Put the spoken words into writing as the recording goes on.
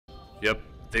Yep,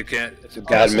 they can't. It's a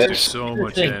bad do miss. so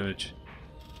much damage.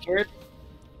 Garrett?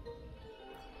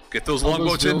 Get those All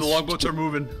longboats those in. The bills- longboats are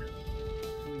moving.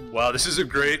 Wow, this is a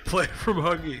great play from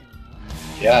Huggy.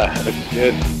 Yeah, that's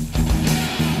good.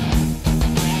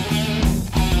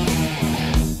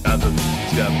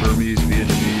 He's got Burmese,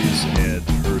 Vietnamese, and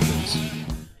Persians.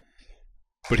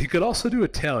 But he could also do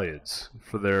Italians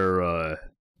for their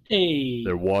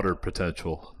water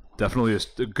potential. Definitely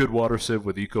a good water sieve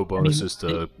with eco bonuses to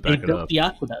they back it built up. the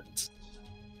aqueducts.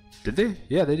 Did they?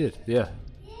 Yeah, they did. Yeah.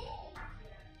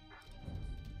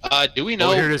 Do we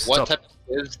know here it is. what It's type of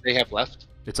sieves they have left?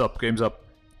 It's up. Game's up.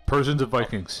 Persians and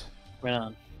Vikings. Right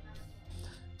on.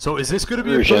 So is this going to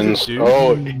be Persians. a Persian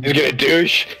Oh, is it gonna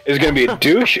douche? Is it gonna be a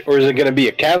douche, or is it gonna be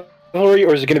a cavalry,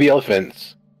 or is it gonna be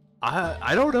elephants?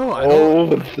 I don't know.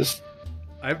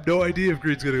 I have no idea if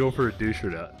Green's going to go for a douche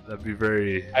or not. That'd be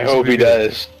very... I hope he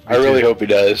does. I really hope he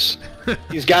does.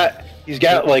 He's got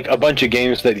like a bunch of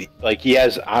games that he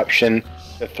has option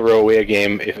to throw away a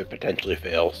game if it potentially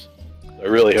fails. I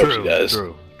really hope he does.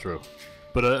 True.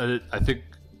 But I think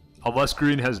unless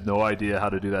Green has no idea how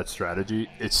to do that strategy,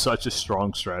 it's such a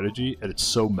strong strategy and it's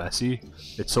so messy.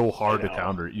 It's so hard to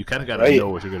counter. You kind of got to know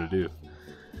what you're going to do.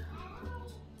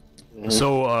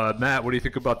 So, Matt, what do you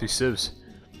think about these civs?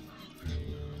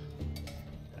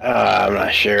 I'm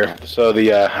not sure. So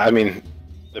the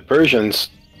Persians,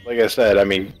 like I said,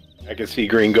 I could see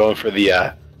Green going for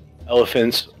the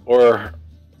elephants or,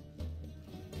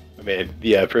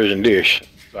 the Persian douche.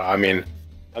 So I'm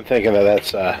thinking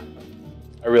that's I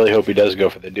really hope he does go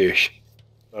for the douche.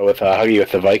 But with Huggy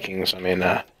with the Vikings,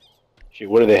 shoot,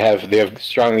 what do they have? They have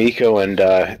strong eco and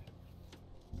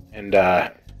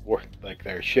like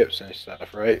their ships and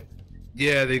stuff, right?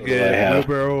 Yeah, they get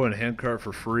wheelbarrow and handcart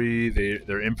for free.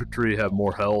 Their infantry have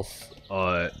more health,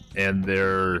 and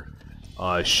their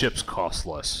ships cost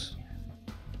less.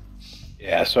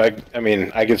 Yeah, so I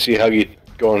could see Huggy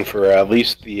going for at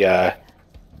least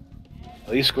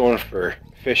going for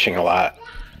fishing a lot.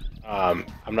 I'm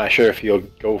not sure if he'll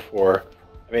go for.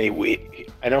 I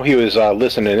know he was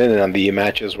listening in on the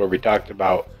matches where we talked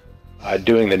about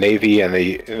doing the navy and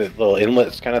the little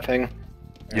inlets kind of thing.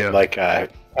 Yeah, and like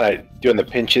doing the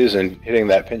pinches and hitting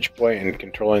that pinch point and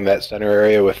controlling that center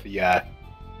area with the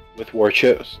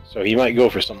warships. So he might go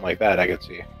for something like that. I could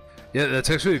see. Yeah, that's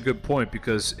actually a good point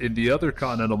because in the other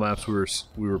continental maps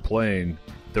we were playing,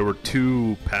 there were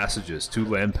two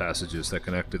land passages that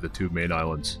connected the two main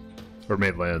islands or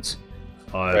main lands.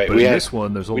 Right. But in this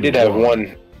one, there's only we did have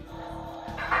one.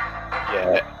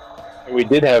 Yeah, we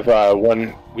did have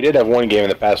one. We did have one game in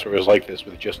the past where it was like this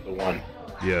with just the one.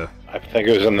 Yeah. I think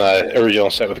it was in the original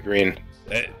set with Green.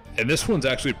 And this one's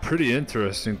actually pretty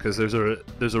interesting because there's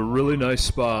a really nice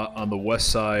spot on the west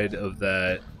side of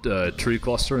that tree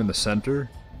cluster in the center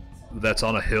that's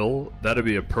on a hill. That'd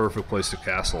be a perfect place to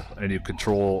castle, and you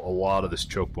control a lot of this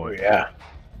choke point. Oh, yeah.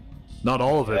 Not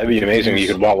all of it. That'd be amazing. You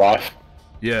could wall off.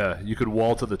 Yeah, you could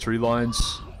wall to the tree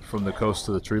lines from the coast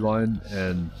to the tree line,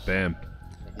 and bam,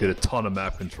 get a ton of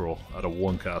map control out of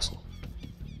one castle.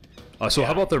 So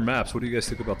how about their maps? What do you guys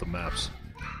think about the maps?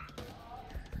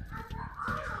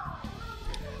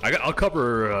 I'll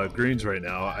cover Greens right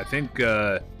now. I think,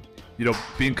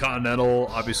 being Continental,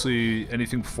 obviously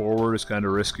anything forward is kind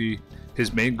of risky.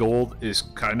 His main gold is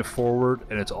kind of forward,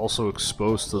 and it's also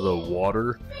exposed to the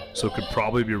water, so it could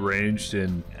probably be ranged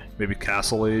in maybe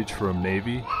Castle Age from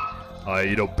Navy.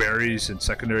 Berries and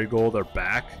secondary gold are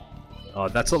back.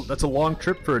 That's a long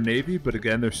trip for a Navy, but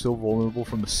again, they're still vulnerable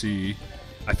from the sea.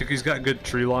 I think he's got good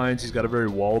tree lines. He's got a very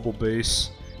wallable base.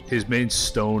 His main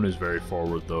stone is very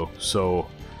forward, though, so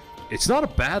it's not a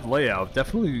bad layout.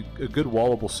 Definitely a good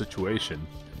wallable situation.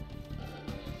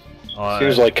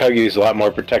 Seems like Huggy's a lot more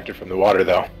protected from the water,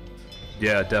 though.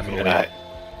 Yeah, definitely.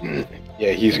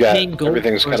 Yeah, he's got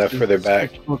everything's kind of further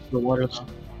back. The water,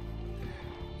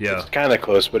 yeah, it's kind of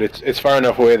close, but it's far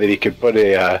enough away that he could put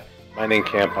a mining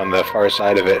camp on the far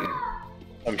side of it.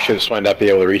 I'm sure this might not be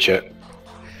able to reach it.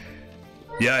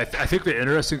 Yeah, I think the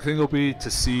interesting thing will be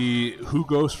to see who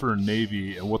goes for a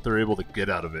Navy and what they're able to get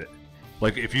out of it.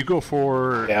 Like, if you go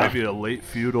for maybe a late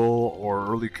feudal or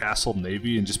early castle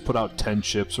Navy and just put out 10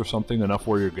 ships or something, enough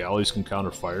where your galleys can counter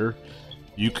fire,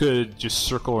 you could just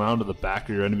circle around to the back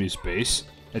of your enemy's base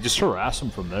and just harass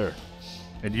them from there.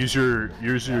 And use your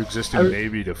existing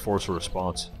Navy to force a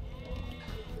response.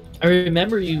 I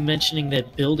remember you mentioning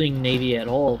that building Navy at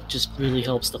all just really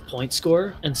helps the point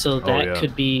score, and so that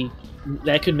could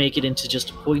make it into just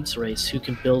a points race. Who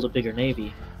can build a bigger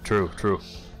Navy? True.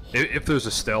 If there's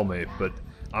a stalemate, but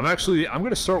I'm going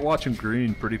to start watching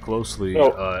Green pretty closely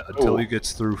until he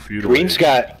gets through feudal. Green's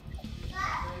got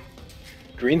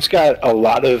a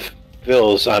lot of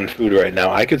Bills on food right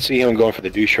now. I could see him going for the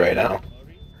douche right now.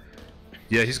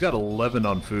 Yeah, he's got 11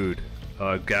 on food.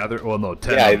 10 Yeah,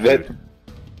 on food.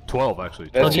 12 actually.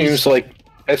 That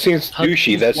seems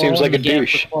douchey. That seems like a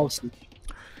douche.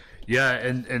 Yeah,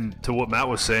 and to what Matt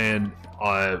was saying,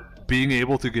 being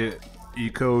able to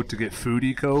get food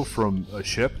eco from a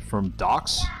ship from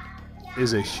docks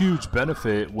is a huge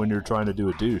benefit when you're trying to do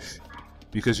a douche,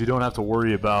 because you don't have to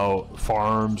worry about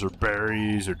farms or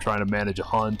berries or trying to manage a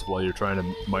hunt while you're trying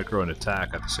to micro and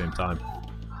attack at the same time.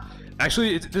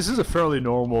 Actually, this is a fairly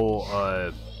normal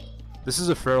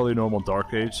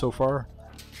Dark Age so far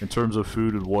in terms of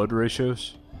food and wood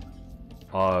ratios.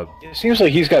 It seems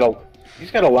like he's got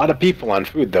a lot of people on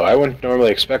food though. I wouldn't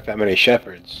normally expect that many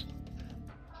shepherds.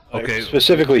 Okay.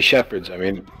 Specifically shepherds. I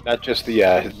mean, not just the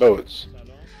his boats.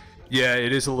 Yeah,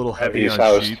 it is a little heavy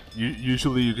on sheep.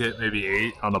 Usually you get maybe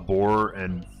 8 on a boar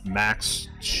and max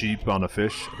sheep on a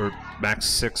fish, or max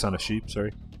 6 on a sheep,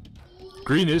 sorry.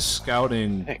 Green is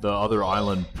scouting the other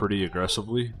island pretty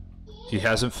aggressively. He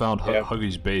hasn't found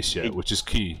Huggy's base yet, which is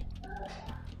key.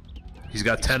 He's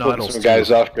got 10 idols. Some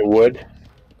guys off to wood.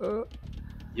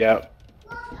 Yeah.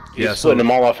 He's splitting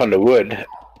them all off onto wood.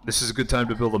 This is a good time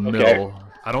to build a mill.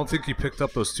 I don't think he picked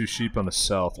up those 2 sheep on the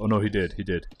south. Oh no, he did. He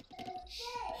did.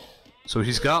 So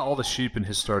he's got all the sheep in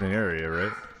his starting area,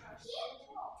 right?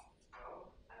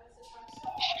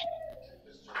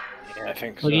 Yeah, I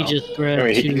think so. Well, just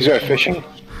grabbed he's going fishing?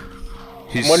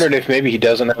 I'm wondering if maybe he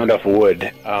doesn't have enough wood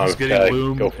he's getting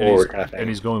loom, go forward kind of thing. And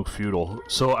he's going feudal.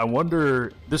 So I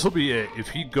wonder, this will be it. If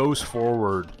he goes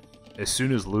forward, as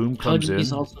soon as loom comes in...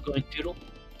 He's also going feudal?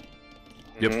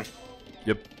 Yep.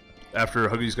 Yep. After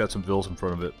Huggy's got some vills in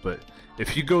front of it. But if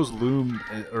he goes loom,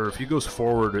 or if he goes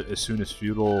forward as soon as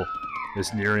feudal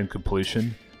is nearing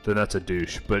completion, then that's a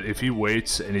douche. But if he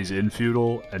waits and he's in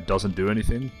feudal and doesn't do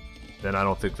anything, then I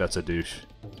don't think that's a douche.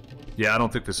 Yeah, I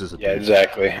don't think this is a douche. Yeah,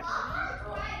 exactly.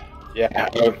 Yeah,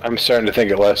 I'm starting to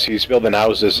think it less. He's building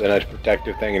houses and a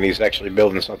protective thing, and he's actually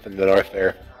building something to the north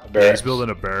there. A barracks. Yeah, he's building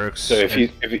a barracks. So if he's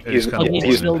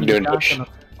doing douche. On the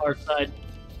far side.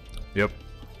 Yep.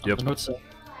 Yep. On the north side.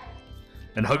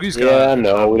 And Huggy's got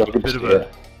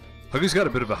Huggy's got a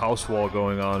bit of a house wall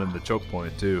going on in the choke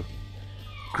point too.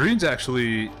 Green's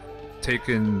actually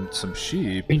taken some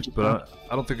sheep, but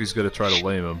I don't think he's gonna try to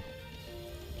lame him.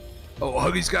 Oh,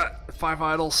 Huggy's got 5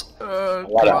 idols. A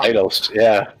lot of idols,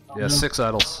 yeah. Yeah, 6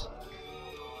 idols.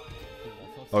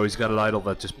 Oh, he's got an idol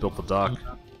that just built the dock.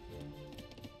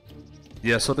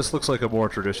 Yeah, so this looks like a more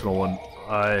traditional one.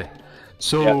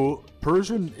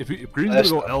 Persian, if Green's gonna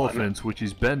go elephants, which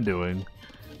he's been doing,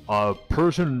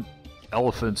 Persian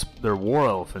elephants, they're war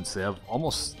elephants. They're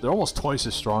almost twice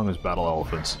as strong as battle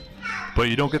elephants, but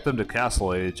you don't get them to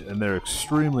castle age, and they're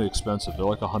extremely expensive. They're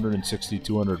like 160,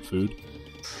 200 food.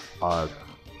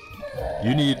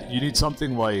 You need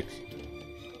something like,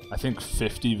 I think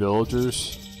 50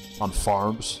 villagers on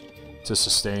farms to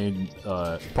sustain,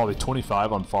 probably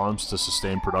 25 on farms to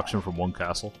sustain production from 1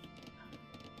 castle.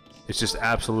 It's just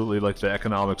absolutely, like, the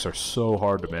economics are so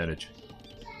hard to manage.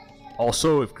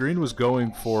 Also, if Green was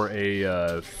going for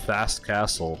a fast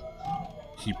castle,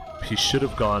 he should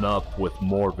have gone up with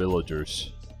more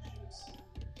villagers.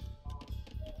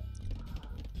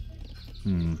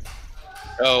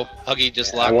 Oh, Huggy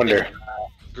just locked in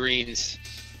Green's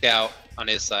scout on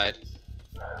his side.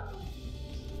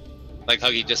 Like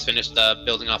Huggy just finished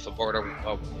building off a border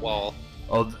wall.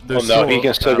 Oh, no, he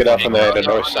can still get up on the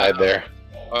north side there.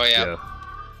 Oh yeah.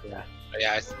 Yeah. Oh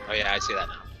yeah, I see that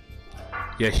now.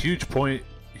 Yeah, huge point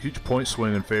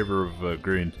swing in favor of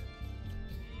Green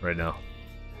right now,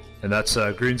 and that's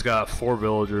Green's got 4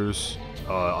 villagers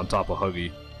on top of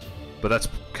Huggy, but that's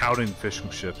counting fishing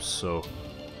ships. So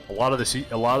a lot of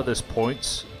this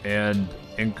points and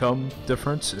income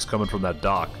difference is coming from that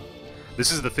dock.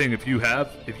 This is the thing: if you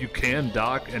can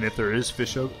dock, and if there is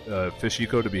fish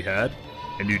eco to be had,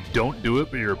 and you don't do it,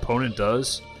 but your opponent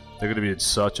does, they're going to be in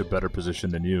such a better position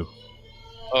than you.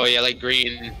 Oh yeah, like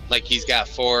Green, like he's got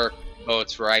 4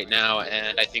 boats right now,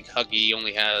 and I think Huggy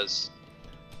only has...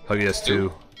 Huggy has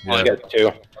 2. Yeah. He got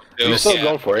 2. He's still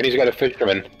going for it, and he's got a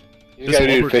fisherman. He's got to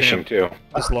do fishing too.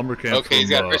 This lumber camp from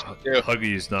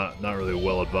Huggy is not really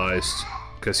well advised,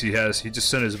 because he just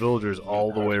sent his villagers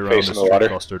all the way around the stream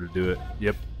cluster to do it.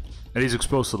 Yep, and he's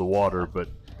exposed to the water, but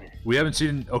we haven't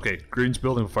seen... Okay, Green's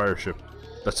building a fire ship.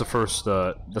 That's the first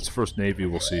navy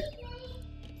we'll see.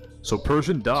 So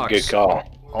Persian docks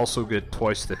also get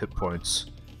twice the hit points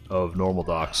of normal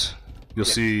docks. You'll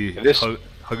see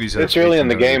Huggy's... This early in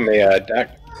the game, this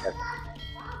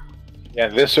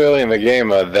early in the game,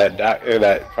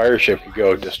 that fire ship could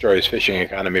go destroy his fishing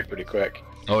economy pretty quick.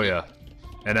 Oh yeah.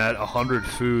 And at 100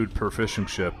 food per fishing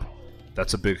ship,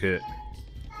 that's a big hit.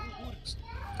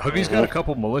 Huggy's got a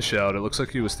couple militia out. It looks like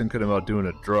he was thinking about doing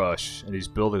a drush, and he's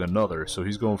building another, so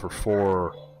he's going for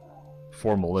four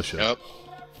militia. Yep.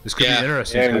 This could be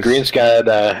interesting. Yeah, and Green's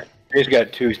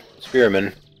got 2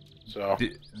 spearmen. So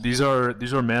these are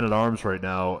men-at-arms right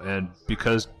now, and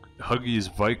because Huggy is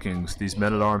Vikings, these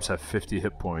men-at-arms have 50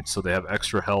 hit points, so they have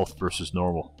extra health versus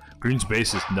normal. Green's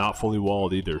base is not fully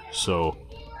walled either, so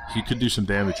he could do some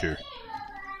damage here.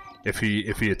 If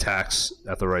he attacks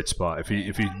at the right spot.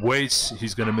 If he waits,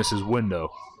 he's gonna miss his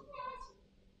window.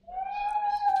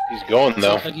 He's going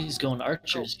though. He's going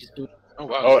archers. Oh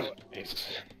wow. Oh, he's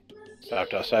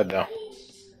stopped outside though.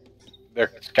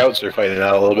 Their scouts are fighting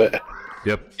out a little bit.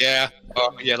 Yep. Yeah.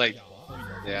 Oh yeah, like.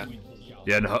 Yeah.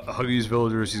 Yeah, and Huggy's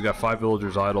villagers. He's got 5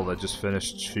 villagers idle that just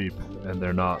finished sheep, and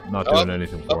they're not doing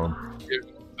anything for him.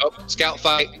 Oh, scout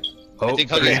fight. Oh, I think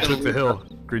Green took the hill.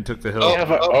 Green took the hill.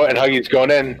 Oh, and Huggy's going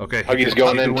in. Okay, Huggy's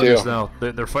going in too. Now.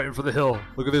 They're fighting for the hill.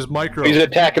 Look at this micro. He's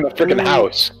attacking the freaking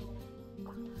house.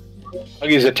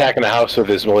 Huggy's attacking the house with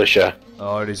his militia.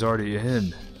 Oh, and he's already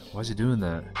in. Why is he doing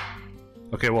that?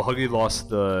 Okay, well, Huggy lost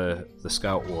the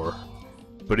scout war,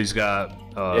 but he's got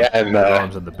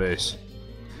arms in the base.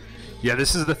 Yeah,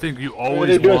 this is the thing you always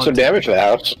they're doing some damage to the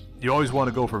house. You always want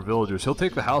to go for villagers. He'll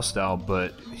take the house down,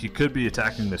 but he could be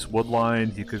attacking this wood line.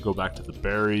 He could go back to the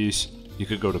berries. He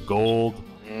could go to gold.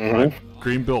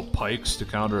 Green built pikes to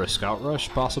counter a scout rush,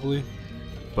 possibly.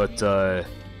 But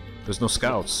there's no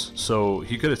scouts, so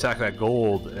he could attack that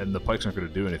gold, and the pikes aren't going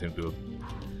to do anything to him.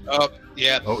 Oh,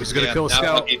 yeah. Oh, he's going to kill a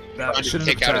scout. That shouldn't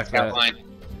have attacked that. Line.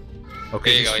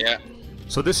 Okay. There you go, yeah.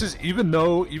 So this is, even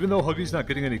though Huggy's not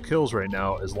getting any kills right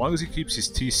now, as long as he keeps his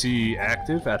TC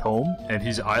active at home and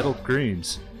he's idled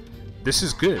greens, this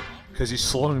is good, because he's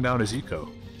slowing down his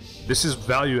eco. This is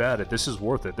value added. This is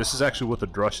worth it. This is actually what the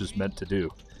drush is meant to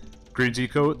do. Green's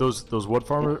eco, those wood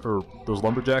farmer or those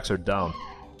lumberjacks are down.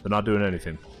 They're not doing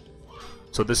anything.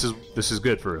 So this is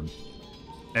good for him.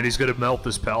 And he's gonna melt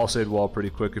this palisade wall pretty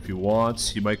quick if he wants.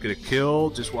 He might get a kill.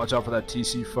 Just watch out for that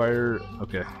TC fire.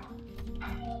 Okay.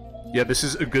 Yeah, this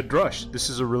is a good drush. This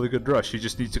is a really good drush. He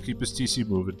just needs to keep his TC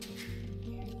moving.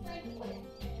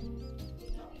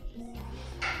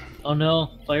 Oh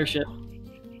no, fire ship.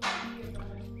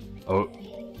 Oh.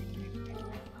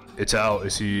 It's out.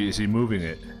 Is he moving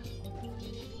it?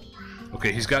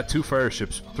 Okay, he's got 2 fire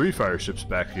ships, 3 fire ships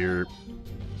back here.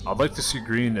 I'd like to see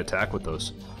Green attack with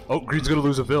those. Oh, Green's gonna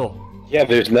lose a vill. Yeah,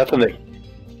 there's nothing that...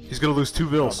 He's gonna lose 2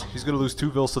 vills. He's gonna lose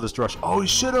 2 vills to this drush. Oh, he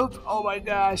should've! Oh my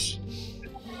gosh!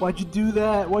 Why'd you do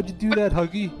that? Why'd you do that,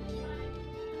 Huggy?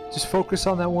 Just focus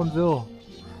on that 1 vill.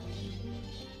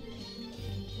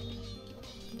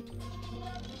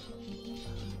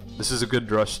 This is a good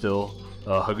drush still.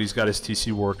 Huggy's got his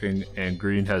TC working, and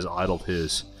Green has idled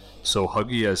his. So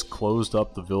Huggy has closed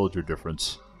up the villager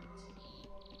difference.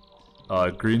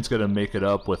 Green's gonna make it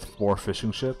up with 4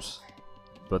 fishing ships,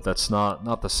 but that's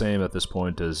not the same at this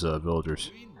point as villagers.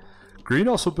 Green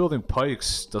also building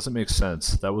pikes doesn't make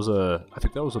sense. I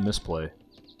think that was a misplay,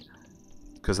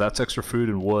 because that's extra food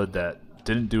and wood that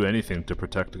didn't do anything to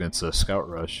protect against a scout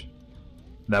rush.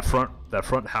 And that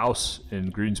front house in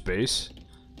Green's base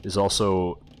is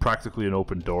also practically an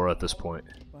open door at this point.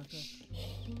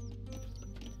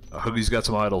 Huggy's got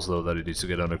some idols though that he needs to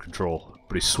get under control,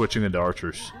 but he's switching into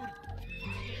archers.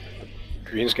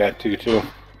 Green's got 2 too.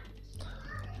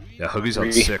 Yeah, Huggy's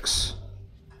on 6.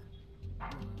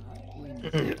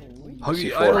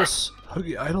 Huggy idles.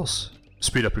 Huggy idles.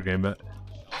 Speed up your game, Matt.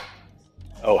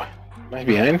 Oh, am I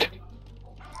behind?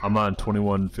 I'm on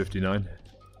 21:59.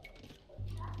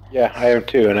 Yeah, I am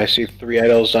too, and I see 3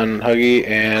 idols on Huggy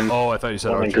and I thought you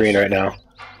said on Green right now.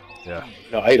 Yeah.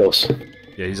 No, idols.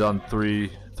 Yeah, he's on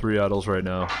three idols right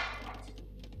now.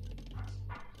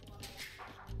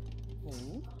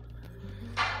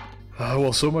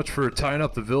 Well, so much for tying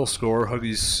up the Vill score.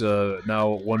 Huggy's now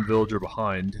 1 villager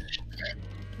behind.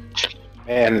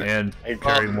 And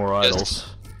carrying more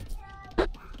idols.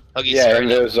 Huggy's yeah, and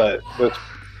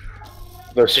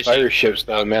those fire ships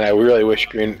though, man, I really wish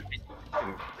Green...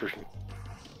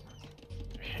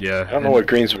 Yeah. I don't know what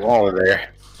Green's wall over there.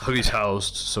 Huggy's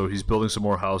housed, so he's building some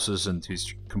more houses and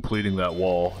he's completing that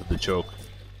wall, the choke.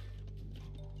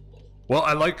 Well,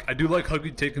 I do like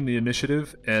Huggy taking the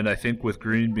initiative, and I think with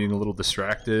Green being a little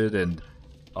distracted and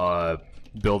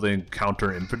building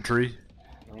counter infantry,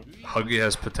 Huggy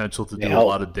has potential to do a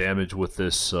lot of damage with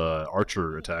this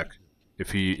archer attack if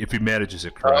he manages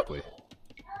it correctly.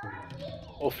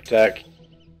 Wolf attack.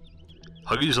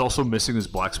 Huggy's also missing his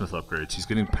blacksmith upgrades. He's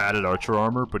getting padded archer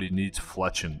armor, but he needs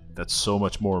fletching. That's so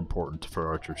much more important for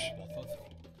archers.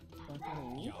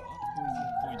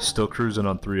 Still cruising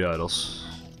on 3 idols.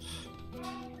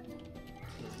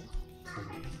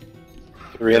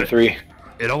 3 and 3.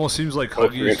 It almost seems like Oh,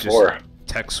 Huggy 3 is and just 4.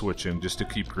 tech switching just to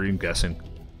keep Green guessing,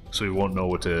 so he won't know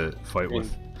what to fight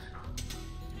with.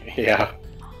 Yeah.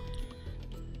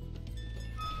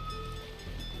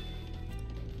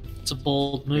 It's a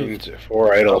bold move.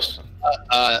 4 idols.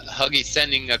 Huggy's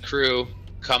sending a crew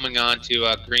coming on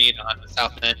to Green on the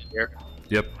south end here.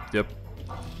 Yep.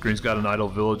 Green's got an idle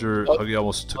villager. Huggy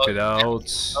almost took it out.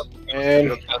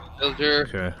 And Villager.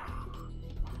 Okay.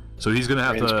 So he's gonna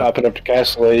have Green's to. popping up to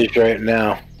Castle Age right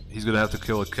now. He's gonna have to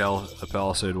kill a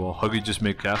palisade wall. Huggy just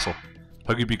made castle.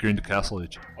 Huggy beat Green to castle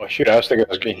age. Oh shoot, I was thinking it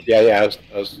was Green. Yeah,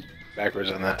 I was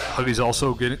backwards on that. Huggy's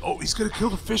also getting. Oh, he's gonna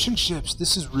kill the fishing ships.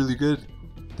 This is really good.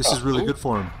 This is really good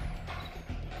for him.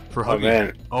 For Huggy. Oh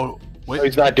man. Oh wait. Oh,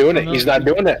 he's not doing it. He's not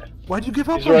doing it. Why'd you give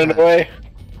up? He's on running that? away.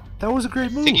 That was a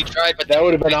great move. I think he tried, but That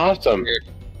would have been awesome.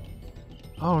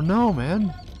 Oh no,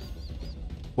 man.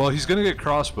 Well, he's gonna get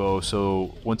crossbow.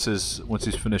 So once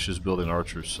he finishes building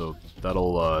archers, so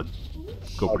that'll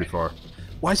go pretty far.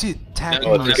 Why is he attacking?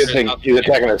 Oh, it's a good thing he's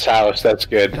attacking his house. That's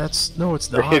good. It's not.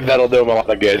 That'll do him a lot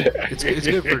of good.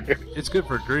 It's good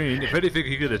for Green. If anything,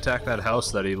 he could attack that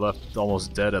house that he left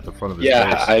almost dead at the front of his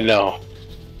Yeah, base. I know.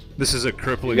 This is a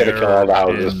crippling You gotta kill all the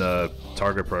error houses. in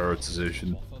target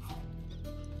prioritization.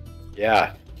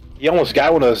 Yeah, he almost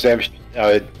got one of those damn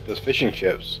those fishing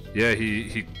ships. Yeah,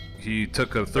 he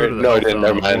took a third of the No, he health didn't.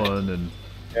 down Never on mind. one, and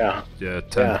Yeah.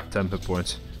 10 hit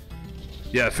points.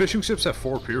 Yeah, fishing ships have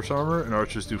 4 pierce armor, and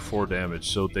archers do 4 damage,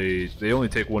 so they only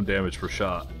take 1 damage per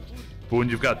shot. But when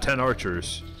you've got 10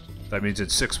 archers, that means in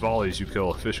 6 volleys you kill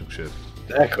a fishing ship.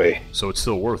 Exactly. So it's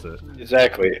still worth it.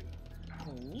 Exactly.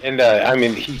 And I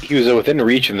mean, he was within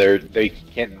reach, and they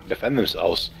can't defend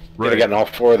themselves. Right. Could have gotten all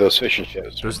 4 of those fishing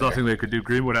ships. There's nothing they could do.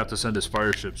 Green would have to send his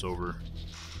fire ships over.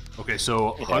 Okay,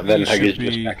 so And then Huggy's should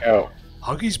be. just back out.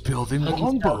 Huggy's building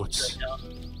longboats.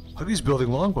 Huggy's building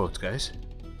longboats, guys.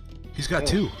 He's got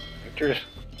 2.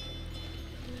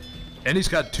 And he's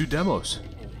got 2 demos.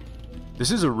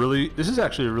 This is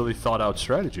actually a really thought out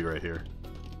strategy right here.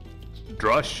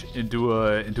 Drush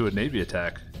into a navy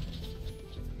attack.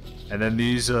 And then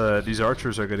these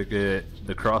archers are gonna get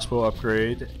the crossbow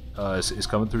upgrade is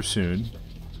coming through soon.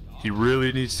 He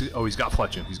really needs to he's got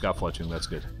fletching, that's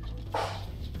good.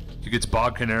 If he gets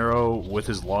Bog Canero with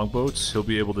his longboats, he'll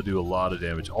be able to do a lot of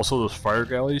damage. Also, those fire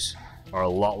galleys are a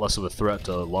lot less of a threat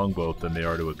to a longboat than they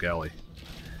are to a galley.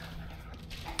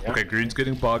 Yeah. Okay, Green's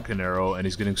getting Bog Canero, and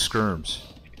he's getting skirms.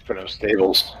 He's putting up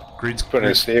stables. Green's putting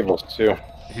in stables, too.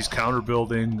 He's counter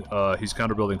building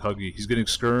Huggy. He's getting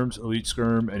skirms, elite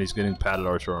skirm, and he's getting padded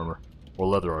archer armor. Or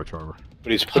leather archer armor.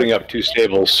 But he's putting up 2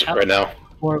 stables right now.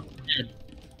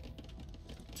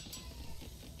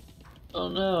 Oh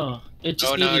no. It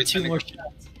just needed 2 more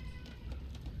shots.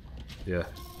 Yeah.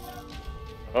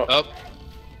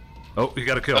 Oh, he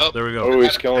got a kill. Oh. There we go. Oh,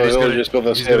 he's killing the villagers,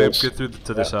 building stables. He's gonna get through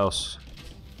to this house.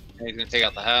 He's gonna take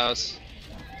out the house.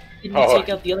 He didn't take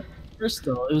out the other first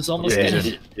though. It was almost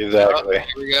Exactly. Oh, here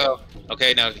we go.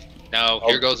 Okay, now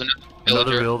here goes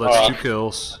another vill. That's 2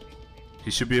 kills. He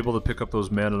should be able to pick up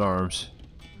those man-at-arms.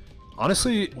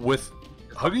 Honestly, with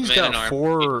Huggy's got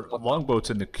 4 longboats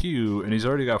in the queue, and he's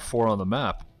already got 4 on the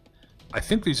map. I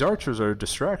think these archers are a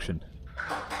distraction.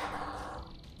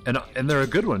 And they're a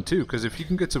good one, too, because if he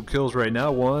can get some kills right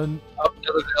now, one... Oh,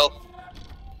 another vill.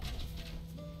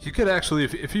 He could actually,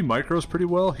 if he micros pretty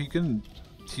well, he can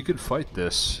fight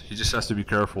this. He just has to be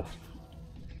careful.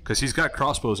 Because he's got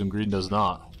crossbows and Green does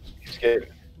not. He's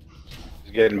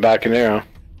getting back in there.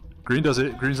 Green does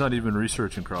it. Green's not even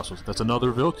researching crossbows. That's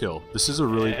another vill kill. This is a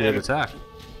really good attack.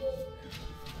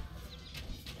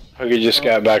 Huggy just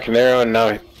got back in there, and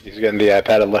now he's getting the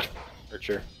padded left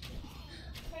archer.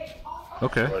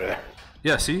 Okay.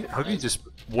 Yeah, see? Huggy just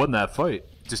won that fight.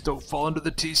 Just don't fall into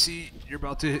the TC. You're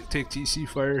about to take TC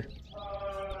fire.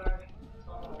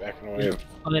 Backing away.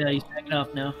 Oh yeah, he's backing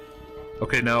off now.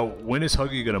 Okay, now, when is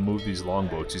Huggy going to move these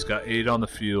longboats? He's got 8 on the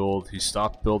field. He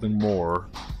stopped building more.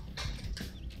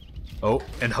 Oh,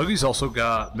 and Huggy's also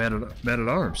got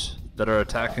man-at-arms that are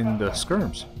attacking the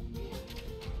skirms.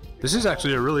 This is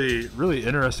actually a really, really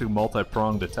interesting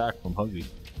multi-pronged attack from Huggy.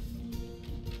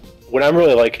 What I'm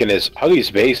really liking is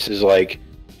Huggy's base is like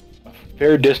a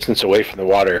fair distance away from the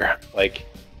water. Like,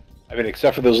 I mean,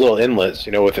 except for those little inlets,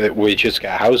 you know, with it, we just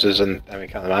got houses and I mean,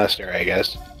 kind of the monastery, I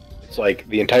guess. It's like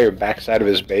the entire backside of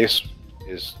his base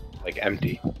is like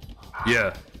empty.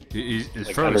 Yeah, he's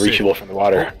like unreachable from the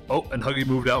water. Oh, and Huggy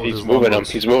moved out. He's moving him.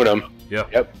 He's moving him. Yeah.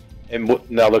 Yep. And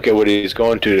now look at what he's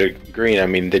going to Green. I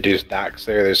mean, there's docks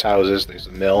there. There's houses. There's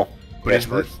a mill.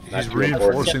 But he's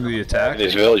reinforcing the attack. And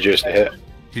there's villagers to hit.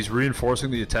 He's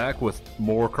reinforcing the attack with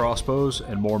more crossbows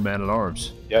and more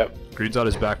man-at-arms. Yep. Green's on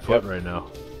his back foot right now.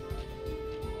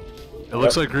 It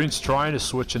looks like Green's trying to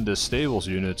switch into stables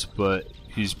units, but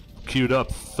he's queued up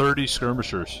 30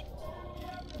 skirmishers.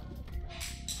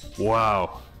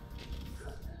 Wow.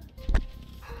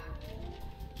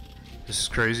 This is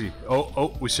crazy.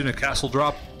 Oh, we've seen a castle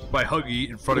drop by Huggy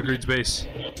in front of Green's base.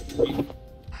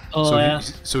 Oh,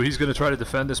 so he's going to try to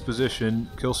defend this position,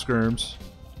 kill skirms.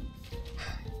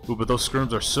 Ooh, but those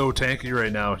skirms are so tanky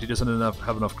right now. He doesn't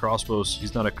have enough crossbows.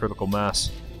 He's not a critical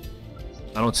mass.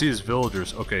 I don't see his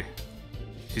villagers. Okay.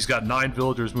 He's got 9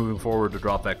 villagers moving forward to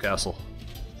drop that castle.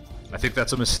 I think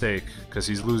that's a mistake, because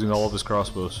he's losing all of his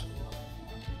crossbows.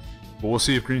 But we'll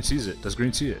see if Green sees it. Does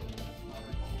Green see it?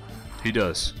 He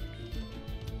does.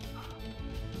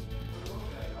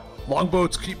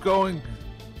 Longboats, keep going!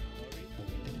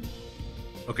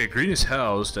 Okay, Green is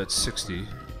housed at 60.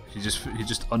 He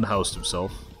just unhoused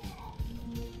himself.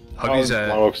 Huggy's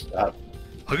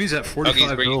at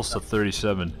 45 vills to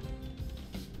 37.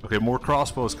 Okay, more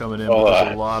crossbows coming in, but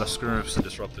there's a lot of skirms to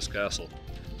disrupt this castle.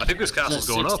 I think this castle's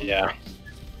going up. Yeah.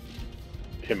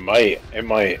 It might.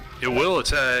 It will.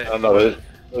 It's I don't know.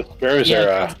 Those skirms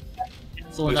are.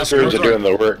 Those skirms are doing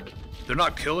the work. They're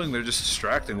not killing. They're just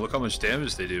distracting. Look how much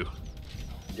damage they do.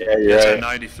 Yeah, you're right. At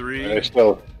 93. There's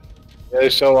still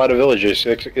a lot of villagers.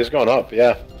 It's going up.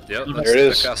 Yeah. Yep. There it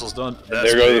is. The castle's done.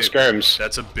 There go the skirms.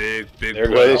 That's a big. There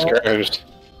go the skirms.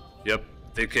 Yep.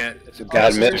 They can't. It's a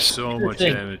bad miss. So much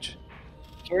damage.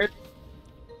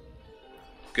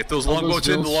 Get those longboats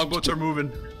in. The longboats are moving.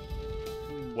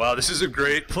 Wow, this is a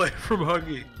great play from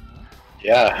Huggy.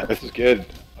 Yeah, this is good.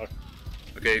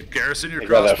 Okay, garrison your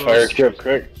crossbows. Got that fire ship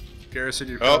quick. Garrison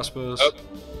your crossbows. Oh.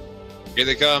 Here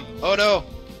they come. Oh no!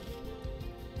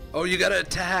 Oh, you gotta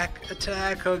attack,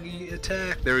 Huggy,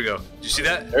 attack. There we go. Did you see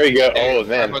that? There you go. Oh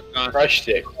man, crushed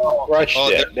it. Crushed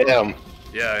it. Damn.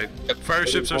 Yeah, fire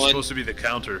ships are supposed to be the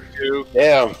counter.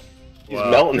 Damn. He's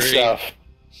melting stuff.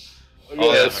 Look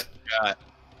at this. God.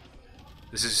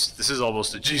 This is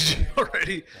almost a GG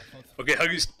already. Okay,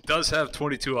 Huggy does have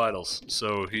 22 idols,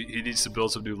 so he needs to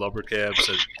build some new lumber camps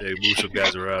and they move some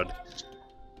guys around.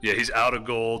 Yeah, he's out of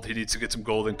gold. He needs to get some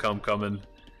gold income coming.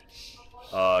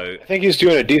 I think he's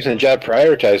doing a decent job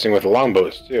prioritizing with the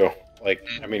longbows too. Like,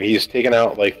 I mean, he's taken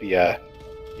out like the.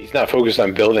 He's not focused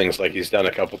on buildings like he's done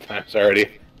a couple times already.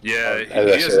 Yeah,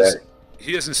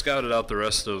 he hasn't scouted out the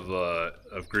rest of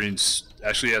Green's.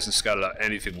 Actually, he hasn't scouted out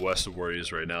anything west of where he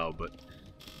is right now. But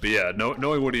yeah,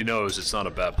 knowing what he knows, it's not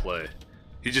a bad play.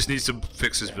 He just needs to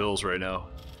fix his bills right now.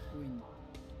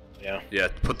 Yeah. Yeah.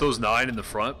 Put those 9 in the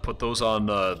front. Put those on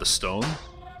the stone,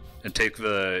 and take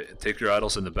your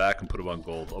idols in the back and put them on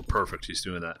gold. Oh, perfect. He's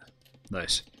doing that.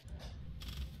 Nice.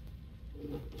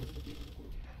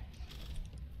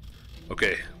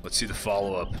 Okay, let's see the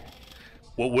follow-up.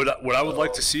 What I would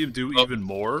like to see him do even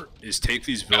more is take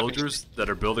these villagers that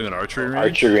are building an archery range.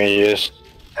 Archery ranges.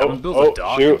 Have them build a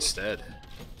dock instead.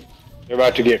 They're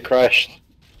about to get crushed.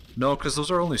 No, because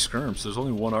those are only skirms. There's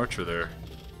only 1 archer there.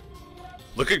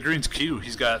 Look at Green's queue.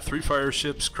 He's got 3 fire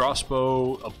ships,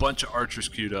 crossbow, a bunch of archers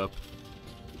queued up.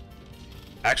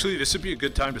 Actually, this would be a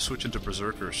good time to switch into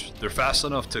berserkers. They're fast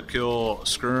enough to kill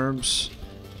skirms.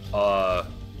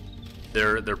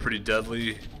 They're pretty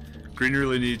deadly. Green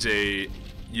really needs a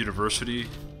university,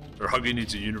 or Huggy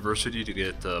needs a university to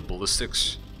get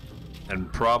ballistics,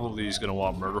 and probably he's gonna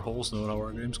want murder holes, knowing how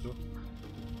our games go.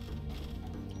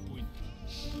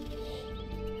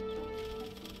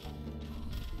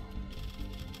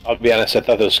 I'll be honest, I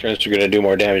thought those skirms were gonna do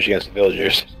more damage against the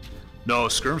villagers. No,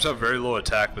 skirms have very low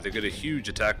attack, but they get a huge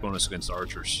attack bonus against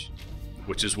archers,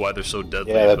 which is why they're so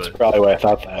deadly. Yeah, that's probably why I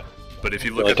thought that. But if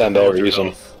you look at the villager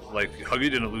health, like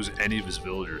Huggy didn't lose any of his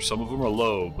villagers. Some of them are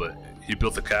low, but he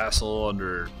built the castle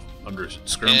under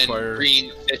skirm fire.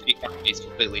 Green 50 companies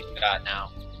completely shot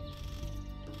now.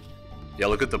 Yeah,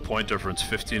 look at the point difference,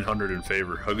 1,500 in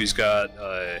favor. Huggy's got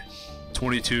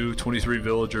 22, 23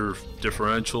 villager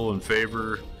differential in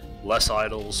favor, less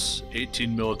idols,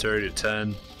 18 military to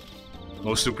 10.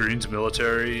 Most of Green's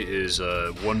military is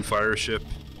 1 fire ship,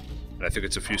 and I think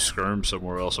it's a few skirms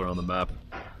somewhere else around the map.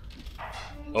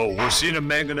 Oh, we're seeing a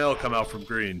mangonel come out from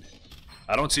Green.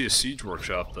 I don't see a siege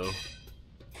workshop though.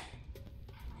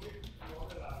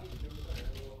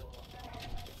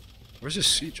 Where's this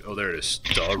siege? Oh, there it is.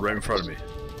 Duh, right in front of me.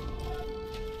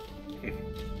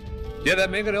 Yeah, that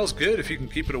mangonel's good if you can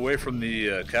keep it away from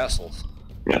the castle.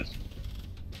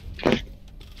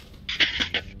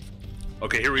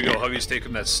 Okay, here we go. Huggy's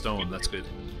taking that stone. That's good.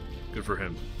 Good for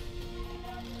him.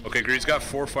 Okay, Green's got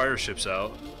 4 fire ships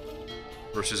out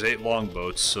versus 8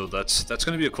 longboats, so that's going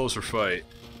to be a closer fight.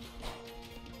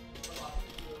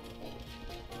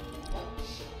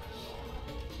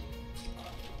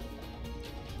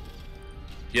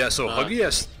 Yeah, so Huggy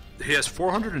has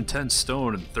 410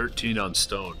 stone and 13 on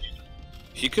stone.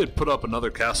 He could put up another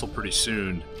castle pretty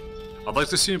soon. I'd like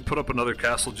to see him put up another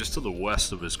castle just to the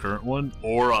west of his current one,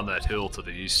 or on that hill to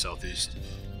the east-southeast.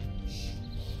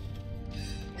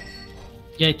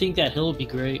 Yeah, I think that hill would be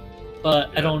great,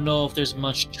 but I don't know if there's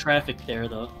much traffic there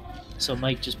though, so it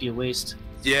might just be a waste.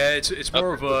 Yeah, it's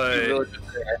more of a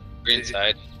green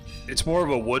side. It's more of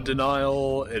a wood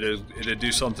denial. It'd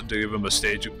do something to give him a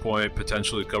staging point,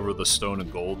 potentially cover the stone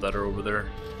and gold that are over there.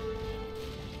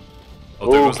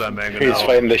 Oh, there goes that mangonel. Green's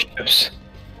fighting the ships.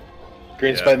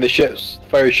 Green's fighting the ships.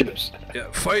 Fire ships. Yeah,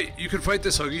 fight. You can fight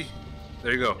this, Huggy.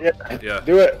 There you go. Yeah.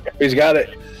 Do it. He's got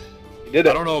it. He did it.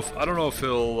 I don't know if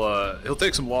he'll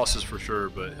take some losses for sure,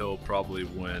 but he'll probably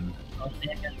win.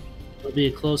 It'll be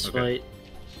a close fight.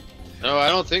 No, I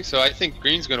don't think so. I think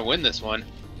Green's gonna win this one.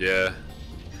 Yeah.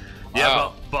 Wow.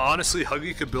 Yeah, but honestly,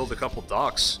 Huggy could build a couple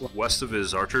docks west of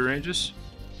his archery ranges,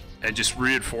 and just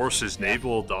reinforce his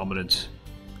naval dominance.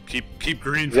 Keep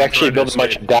Green. He's actually building a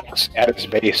bunch of docks at his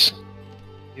base.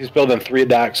 He's building 3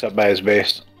 docks up by his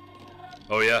base.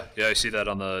 Oh yeah, I see that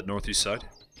on the northeast side.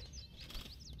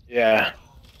 Yeah.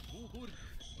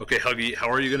 Okay, Huggy, how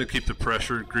are you going to keep the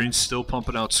pressure? Green's still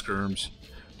pumping out skirms.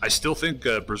 I still think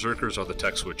Berserkers are the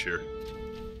tech switch here.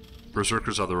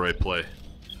 Berserkers are the right play.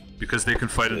 Because they can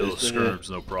fight into those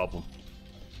skirms, no problem.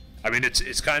 I mean,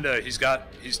 it's kind of, he's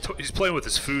playing with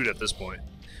his food at this point,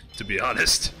 to be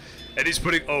honest. And he's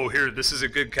putting, oh, here, this is a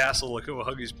good castle. Look at what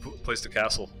Huggy's placed a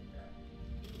castle.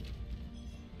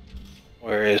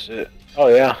 Where is it? Oh,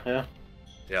 yeah.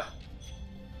 Yeah.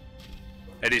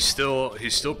 And he's still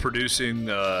producing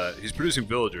he's producing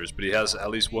villagers, but he has at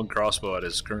least 1 crossbow at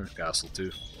his current castle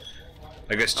too.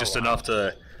 I guess just enough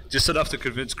to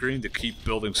convince Green to keep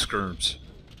building skirms.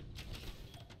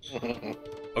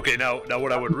 Okay, now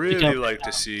what I would really like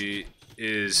to see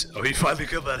is, oh, he finally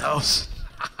killed that house.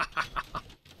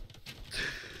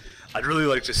 I'd really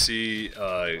like to see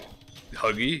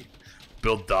Huggy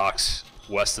build docks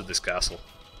west of this castle.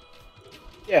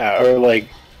 Yeah, or like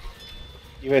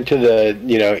even to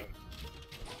the,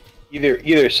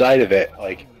 either side of it.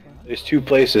 Like, there's 2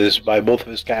 places by both of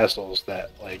his castles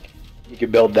that like you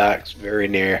could build docks very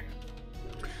near.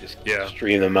 Just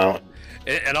stream them out.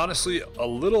 And honestly,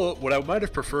 what I might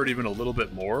have preferred even a little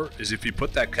bit more is if you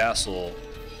put that castle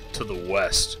to the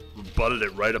west, butted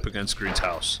it right up against Green's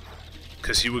house,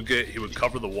 because he would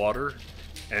cover the water,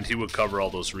 and he would cover all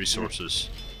those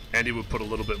resources, and he would put a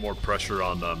little bit more pressure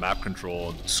on map control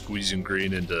and squeezing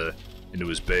Green into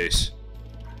his base.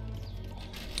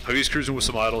 Huggy's cruising with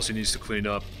some idols he needs to clean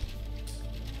up.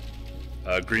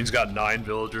 Green's got 9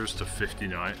 villagers to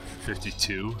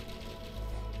 52.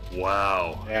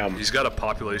 Wow. Damn. He's got a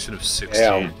population of 16.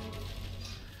 Damn.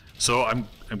 So I'm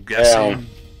guessing.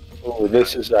 Oh,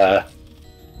 this is yeah.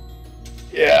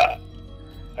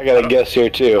 I got a guess here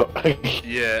too.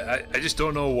 Yeah, I just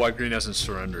don't know why Green hasn't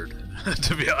surrendered.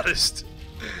 To be honest,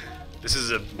 this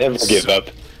is a never give up,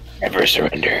 never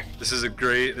surrender. This is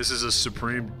a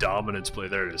supreme dominance play.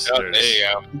 There it is. Oh, there you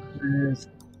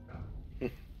go.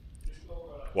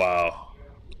 Wow.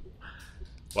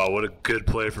 Wow, what a good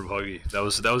play from Huggy. That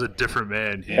was a different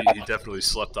man. He definitely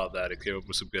slept on that and came up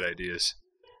with some good ideas.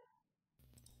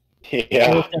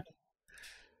 Yeah.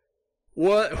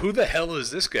 What? Who the hell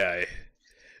is this guy?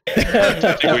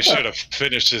 I think we should have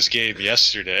finished this game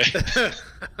yesterday.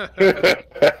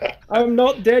 I'm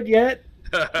not dead yet.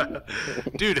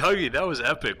 Dude, Huggy, that was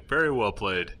epic. Very well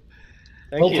played.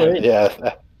 Thank you.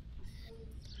 Yeah.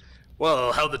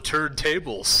 Well, how the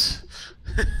turntables.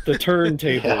 The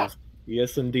turntable. Yeah.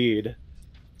 Yes, indeed.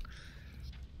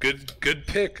 Good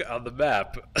pick on the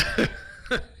map.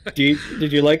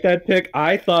 Did you like that pick?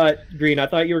 I thought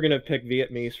you were gonna pick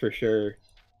Vietnamese for sure.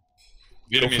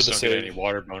 Vietnamese don't get any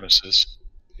water bonuses.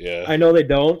 Yeah. I know they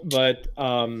don't, but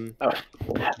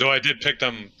though I did pick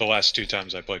them the last 2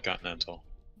 times I played Continental.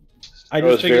 I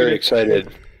was very excited.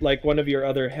 Like one of your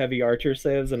other heavy archer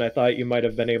saves, and I thought you might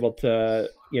have been able to,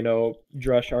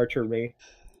 drush archer me.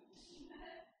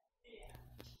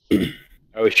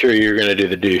 I was sure you were gonna do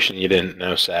the douche, and you didn't.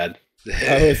 I was sad.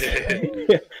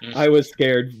 I was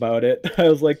scared about it. I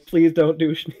was like, please don't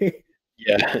douche me.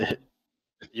 Yeah.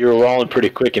 You were rolling pretty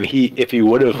quick, and if he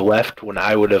would have left when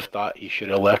I would have thought he should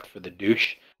have left for the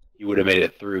douche, he would have made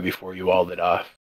it through before you walled it off.